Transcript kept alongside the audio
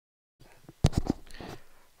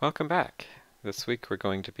Welcome back. This week we're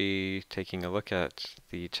going to be taking a look at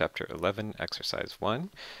the Chapter 11, Exercise 1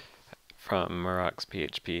 from Murach's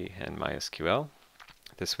PHP and MySQL.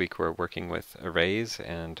 This week we're working with arrays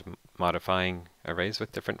and modifying arrays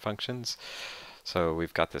with different functions. So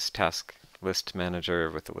we've got this task list manager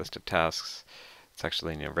with a list of tasks. It's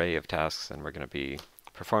actually an array of tasks, and we're going to be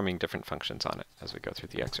performing different functions on it as we go through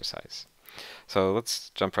the exercise. So let's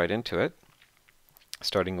jump right into it.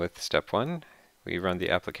 Starting with step 1. We run the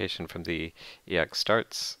application from the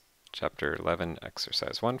EX_starts Chapter 11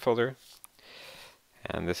 Exercise 1 folder.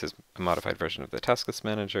 And this is a modified version of the task list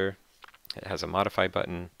manager. It has a modify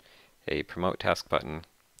button, a promote task button,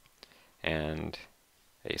 and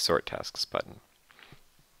a sort tasks button.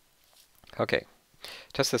 Okay,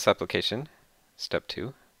 test this application, step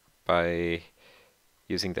 2, by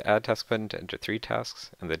using the add task button to enter 3 tasks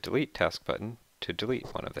and the delete task button to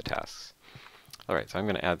delete one of the tasks. Alright, so I'm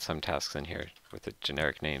going to add some tasks in here with the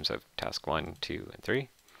generic names of task 1, 2, and 3.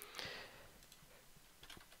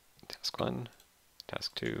 Task 1,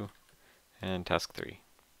 task 2, and task 3.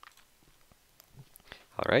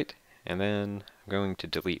 Alright, and then I'm going to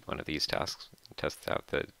delete one of these tasks and test out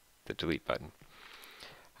the delete button.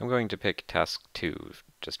 I'm going to pick task 2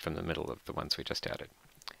 just from the middle of the ones we just added.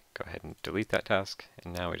 Go ahead and delete that task,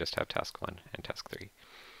 and now we just have task 1 and task 3.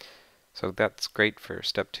 So that's great for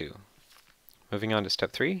step 2. Moving on to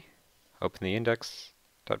step 3, open the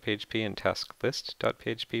index.php and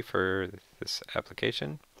tasklist.php for this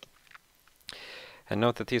application. And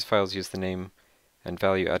note that these files use the name and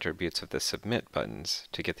value attributes of the submit buttons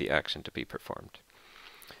to get the action to be performed.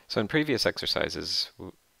 So in previous exercises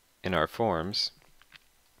in our forms,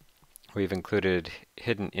 we've included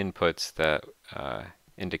hidden inputs that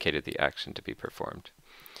indicated the action to be performed.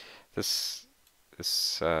 In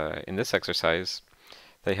this exercise,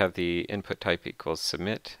 they have the input type equals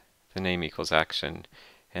submit, the name equals action,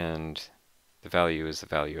 and the value is the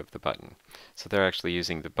value of the button. So they're actually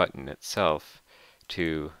using the button itself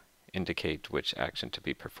to indicate which action to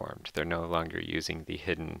be performed. They're no longer using the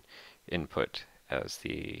hidden input as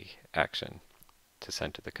the action to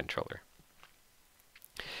send to the controller.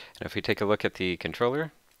 And if we take a look at the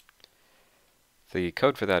controller, the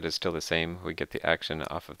code for that is still the same. We get the action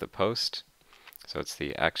off of the post, so it's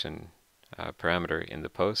the action parameter in the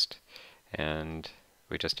post, and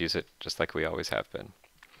we just use it just like we always have been.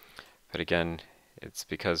 But again, it's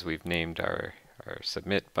because we've named our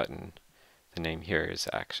submit button, the name here is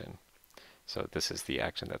action. So this is the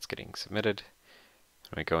action that's getting submitted.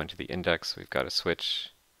 When we go into the index, we've got a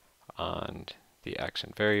switch on the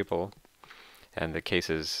action variable, and the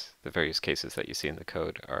various cases that you see in the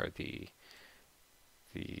code are the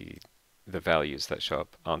values that show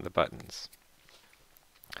up on the buttons.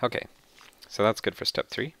 Okay. So that's good for step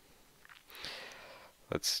 3.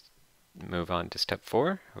 Let's move on to step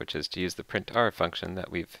 4, which is to use the printr function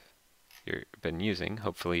that we've been using.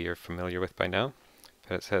 Hopefully you're familiar with by now.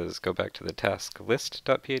 But it says go back to the task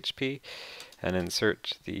list.php and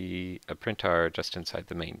insert a printr just inside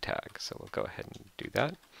the main tag. So we'll go ahead and do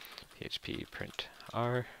that. PHP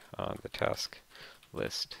printr on the task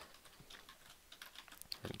list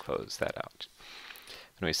and close that out.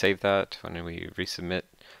 When we save that, when we resubmit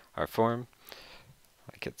our form,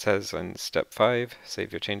 like it says on step 5,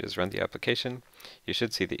 save your changes, run the application, you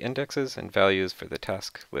should see the indexes and values for the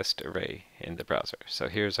task list array in the browser. So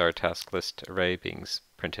here's our task list array being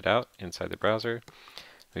printed out inside the browser.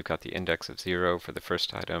 We've got the index of 0 for the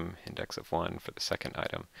first item, index of 1 for the second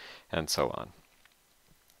item, and so on.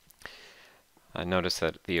 Notice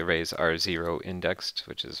that the arrays are 0 indexed,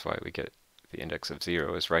 which is why we get the index of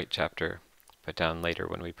 0 as right chapter, but down later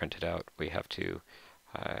when we print it out, we have to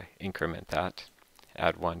increment that,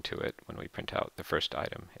 add 1 to it when we print out the first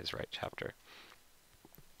item is right chapter.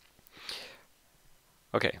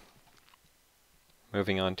 Okay,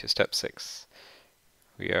 moving on to step 6.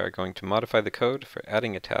 We are going to modify the code for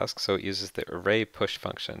adding a task so it uses the array push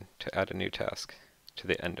function to add a new task to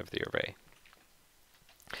the end of the array.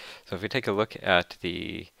 So if we take a look at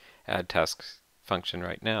the add task function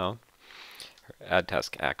right now, or add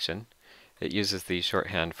task action, it uses the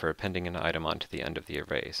shorthand for appending an item onto the end of the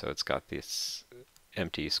array. So it's got these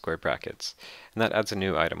empty square brackets. And that adds a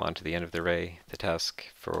new item onto the end of the array. The task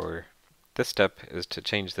for this step is to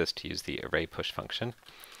change this to use the array push function.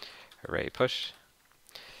 Array push.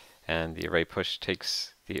 And the array push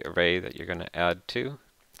takes the array that you're going to add to,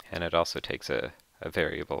 and it also takes a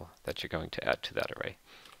variable that you're going to add to that array.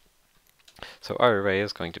 So our array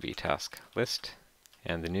is going to be task list,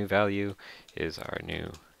 and the new value is our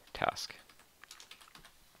new task.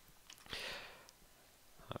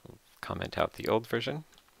 Comment out the old version.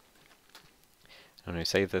 When we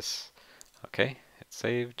save this, okay, It's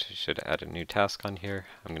saved. Should add a new task on here.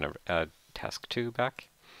 I'm going to add task 2 back.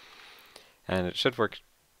 And it should work,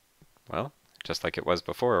 well, just like it was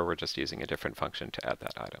before. We're just using a different function to add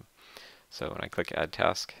that item. So when I click Add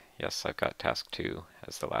Task, yes, I've got task 2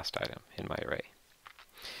 as the last item in my array.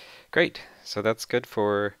 Great, so that's good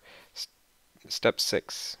for step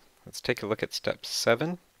 6. Let's take a look at step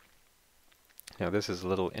 7. Now this is a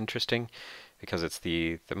little interesting because it's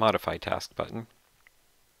the Modify Task button.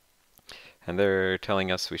 And they're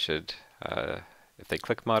telling us we should, if they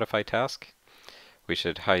click Modify Task, we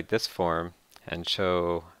should hide this form and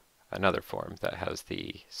show another form that has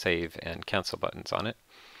the Save and Cancel buttons on it,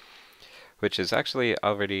 which is actually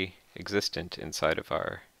already existent inside of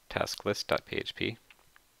our task list.php.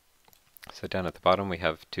 So down at the bottom we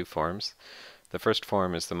have two forms. The first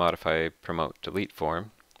form is the modify, promote, delete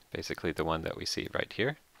form, basically the one that we see right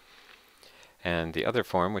here. And the other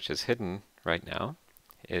form, which is hidden right now,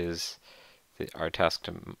 is our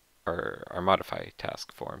modify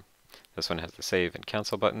task form. This one has the save and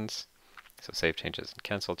cancel buttons, so save changes and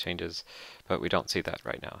cancel changes, but we don't see that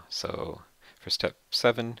right now. So for step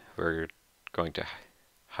 7, we're going to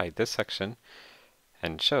hide this section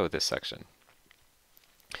and show this section.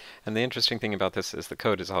 And the interesting thing about this is the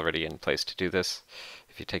code is already in place to do this.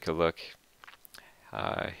 If you take a look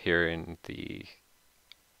here in the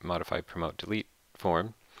modify, promote, delete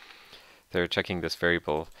form, they're checking this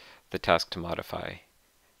variable, the task to modify.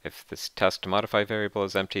 If this task to modify variable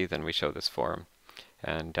is empty, then we show this form.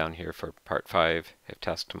 And down here for part 5, if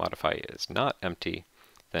task to modify is not empty,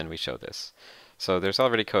 then we show this. So there's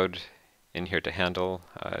already code in here to handle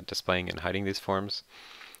displaying and hiding these forms.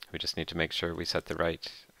 We just need to make sure we set the right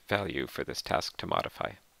value for this task to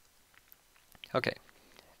modify. Okay,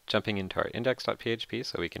 jumping into our index.php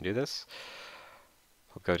so we can do this.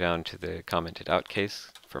 We'll go down to the commented out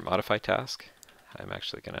case for modify task. I'm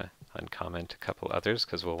actually going to uncomment a couple others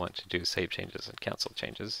because we'll want to do save changes and cancel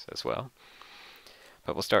changes as well.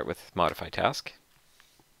 But we'll start with modify task.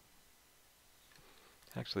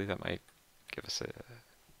 Actually, that might give us a...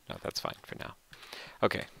 no, that's fine for now.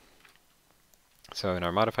 Okay. So in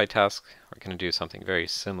our modify task, we're going to do something very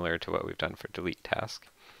similar to what we've done for delete task.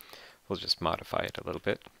 We'll just modify it a little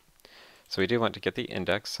bit. So we do want to get the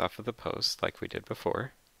index off of the post like we did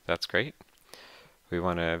before. That's great. We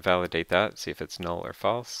want to validate that, see if it's null or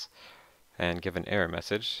false, and give an error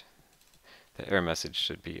message. The error message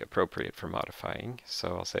should be appropriate for modifying,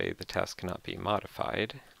 so I'll say the task cannot be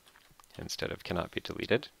modified instead of cannot be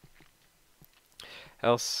deleted.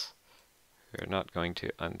 Else, we're not going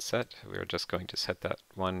to unset, we're just going to set that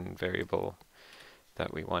one variable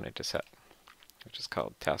that we wanted to set, which is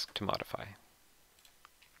called task to modify.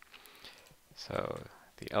 So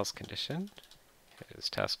the else condition is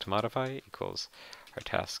task to modify equals our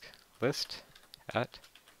task list at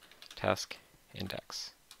task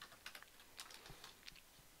index.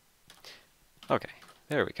 Okay,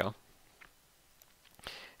 there we go.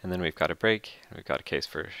 And then we've got a break, and we've got a case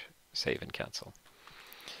for save and cancel.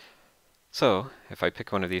 So if I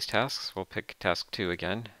pick one of these tasks, we'll pick task 2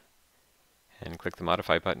 again, and click the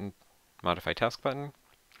modify task button.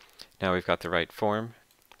 Now we've got the right form,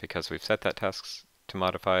 because we've set that task to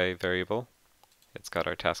modify variable. It's got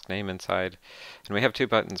our task name inside, and we have 2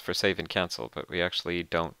 buttons for save and cancel, but we actually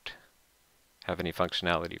don't have any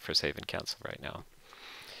functionality for save and cancel right now.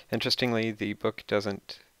 Interestingly, the book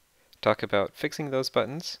doesn't talk about fixing those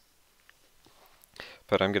buttons,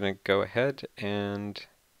 but I'm going to go ahead and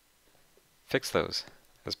fix those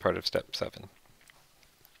as part of step 7.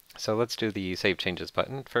 So let's do the save changes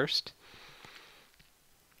button first.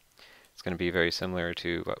 It's going to be very similar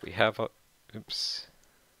to what we have.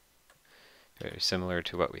 Very similar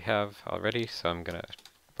to what we have already, so I'm going to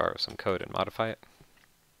borrow some code and modify it.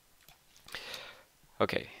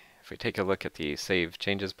 Okay, if we take a look at the Save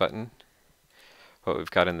Changes button, what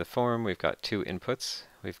we've got in the form, we've got 2 inputs.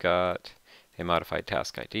 We've got a modified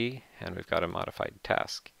task ID, and we've got a modified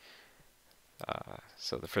task.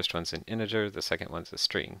 So the first one's an integer, the second one's a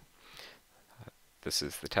string. This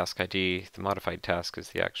is the task ID. The modified task is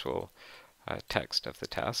the actual text of the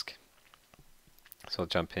task. So we'll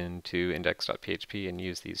jump into index.php and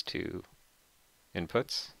use these 2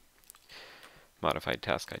 inputs. Modified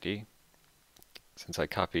task ID. Since I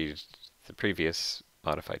copied the previous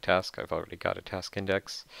modified task, I've already got a task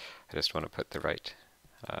index. I just want to put the right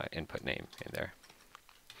input name in there.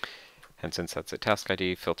 And since that's a task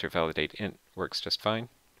ID, filter validate int works just fine.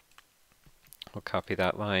 We'll copy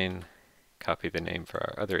that line, copy the name for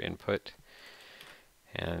our other input.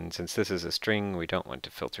 And since this is a string, we don't want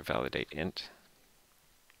to filter validate int.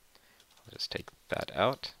 We'll just take that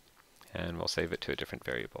out, and we'll save it to a different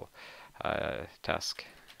variable, task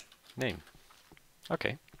name.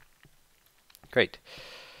 Okay, great.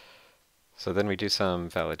 So then we do some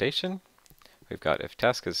validation. We've got if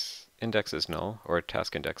task index is null or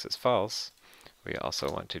task index is false. We also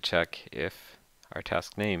want to check if our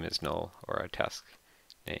task name is null or our task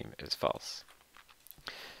name is false.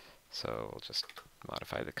 So we'll just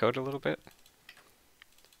modify the code a little bit.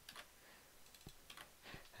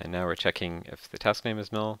 And now we're checking if the task name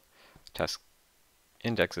is null, task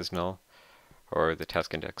index is null, or the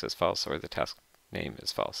task index is false, or the task name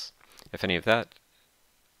is false. If any of that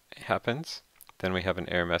happens, then we have an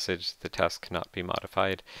error message, the task cannot be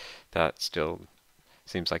modified. That still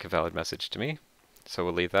seems like a valid message to me, so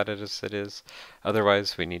we'll leave that as it is.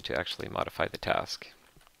 Otherwise, we need to actually modify the task.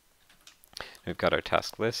 We've got our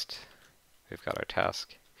task list, we've got our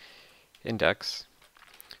task index.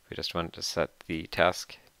 We just want to set the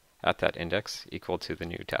task at that index equal to the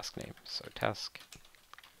new task name. So task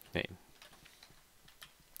name.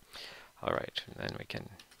 All right, and then we can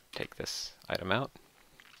take this item out.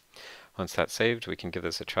 Once that's saved, we can give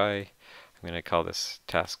this a try. I'm going to call this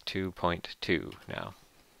task 2.2 now.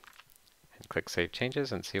 And click Save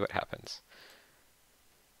Changes and see what happens.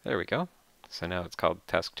 There we go. So now it's called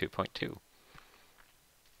task 2.2.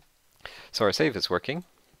 So our save is working.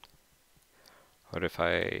 What if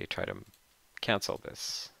I try to cancel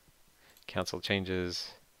this? Cancel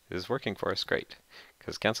changes is working for us, great.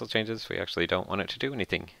 Because cancel changes, we actually don't want it to do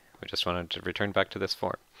anything. We just want it to return back to this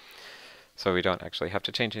form. So we don't actually have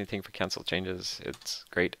to change anything for cancel changes. It's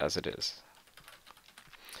great as it is.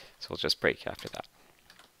 So we'll just break after that.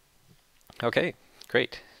 Okay,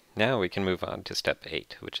 great. Now we can move on to step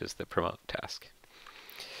 8, which is the promote task.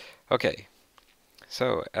 Okay,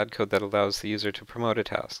 so add code that allows the user to promote a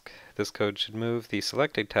task. This code should move the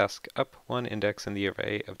selected task up one index in the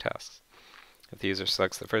array of tasks. If the user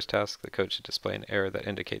selects the first task, the code should display an error that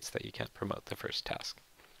indicates that you can't promote the first task.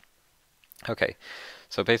 Okay,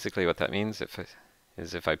 so basically what that means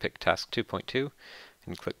is if I pick task 2.2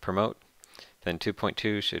 and click promote, then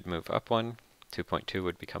 2.2 should move up 1, 2.2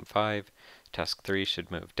 would become 5, task 3 should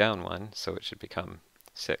move down 1, so it should become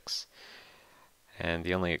 6. And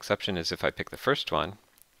the only exception is if I pick the first one,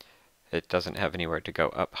 it doesn't have anywhere to go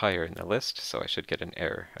up higher in the list, so I should get an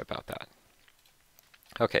error about that.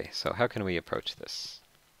 Okay, so how can we approach this?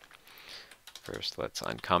 First, let's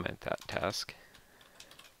uncomment that task,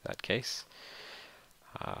 that case.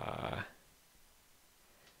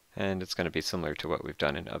 And it's going to be similar to what we've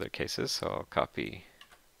done in other cases, so I'll copy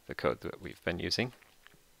the code that we've been using.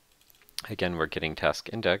 Again, we're getting task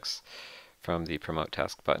index from the promote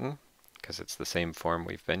task button, because it's the same form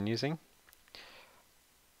we've been using.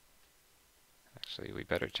 Actually, we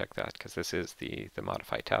better check that, because this is the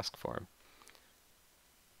modify task form.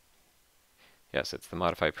 Yes, it's the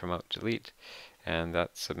modify promote delete, and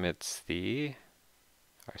that submits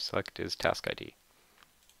our select is task ID.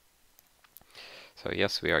 So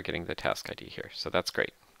yes, we are getting the task ID here, so that's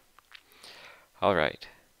great. All right,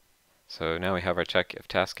 so now we have our check if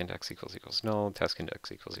task index equals null, task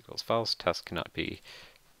index equals false, task cannot be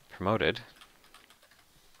promoted.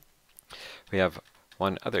 We have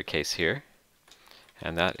one other case here,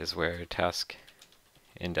 and that is where task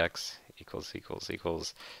index equals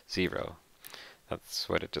 0. That's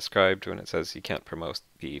what it described when it says you can't promote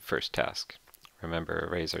the first task. Remember,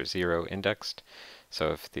 arrays are 0 indexed,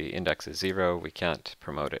 so if the index is 0, we can't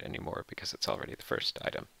promote it anymore because it's already the first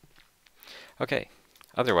item. Okay,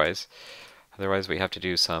 otherwise we have to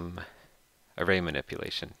do some array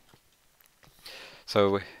manipulation.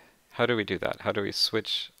 So how do we do that? How do we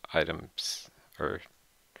switch items, or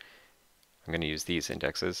I'm going to use these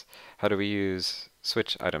indexes. How do we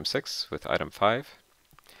switch item 6 with item 5?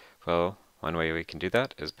 Well, one way we can do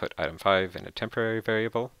that is put item 5 in a temporary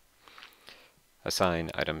variable, assign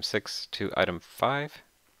item 6 to item 5,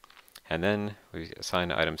 and then we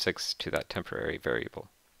assign item 6 to that temporary variable.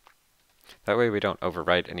 That way we don't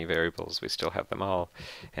overwrite any variables, we still have them all,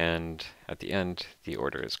 and at the end the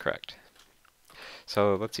order is correct.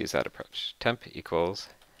 So let's use that approach. Temp equals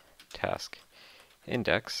task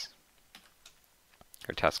index,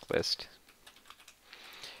 or task list,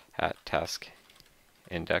 at task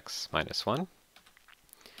index -1,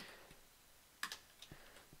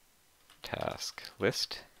 task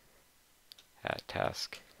list at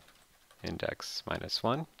task index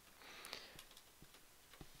 -1.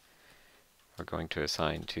 We're going to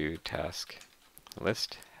assign to task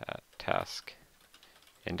list at task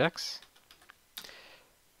index,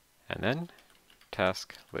 and then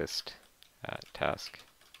task list at task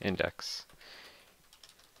index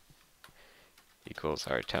equals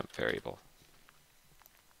our temp variable.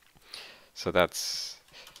 So that's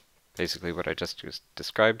basically what I just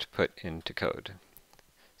described put into code.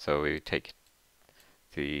 So we take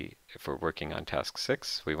if we're working on task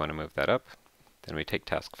 6, we want to move that up. Then we take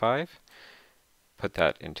task 5, put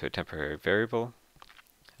that into a temporary variable,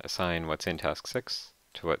 assign what's in task 6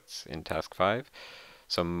 to what's in task 5.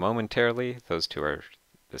 So momentarily, those two are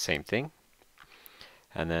the same thing.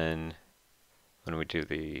 And then when we do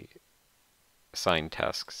the assign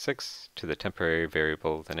task 6 to the temporary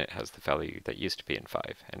variable, then it has the value that used to be in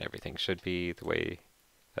 5, and everything should be the way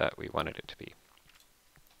that we wanted it to be.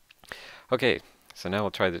 Okay, so now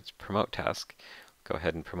we'll try the promote task. Go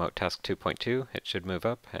ahead and promote task 2.2. It should move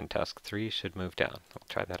up, and task 3 should move down. We'll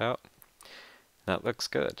try that out. That looks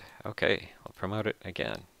good. Okay, I'll promote it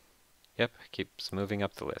again. Yep, keeps moving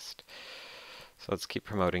up the list. So let's keep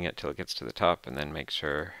promoting it till it gets to the top, and then make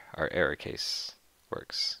sure our error case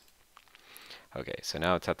works. Okay, so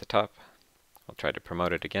now it's at the top. I'll try to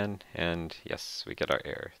promote it again, and yes, we get our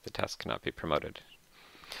error. The task cannot be promoted.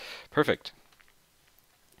 Perfect.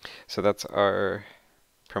 So that's our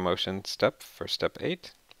promotion step for step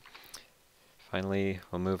 8. Finally,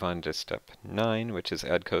 we'll move on to step 9, which is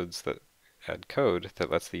add code that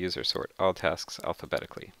lets the user sort all tasks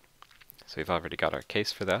alphabetically. So we've already got our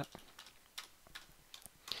case for that.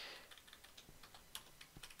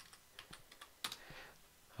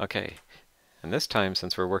 Okay, and this time,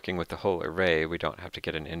 since we're working with the whole array, we don't have to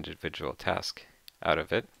get an individual task out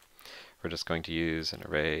of it. We're just going to use an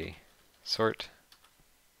array sort,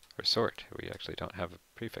 or sort. We actually don't have a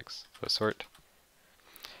prefix, so sort.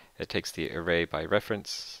 It takes the array by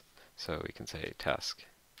reference, so we can say task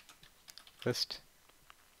list.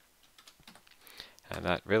 And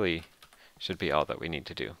that really should be all that we need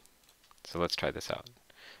to do. So let's try this out.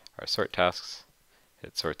 Our sort tasks,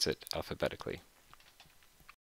 it sorts it alphabetically.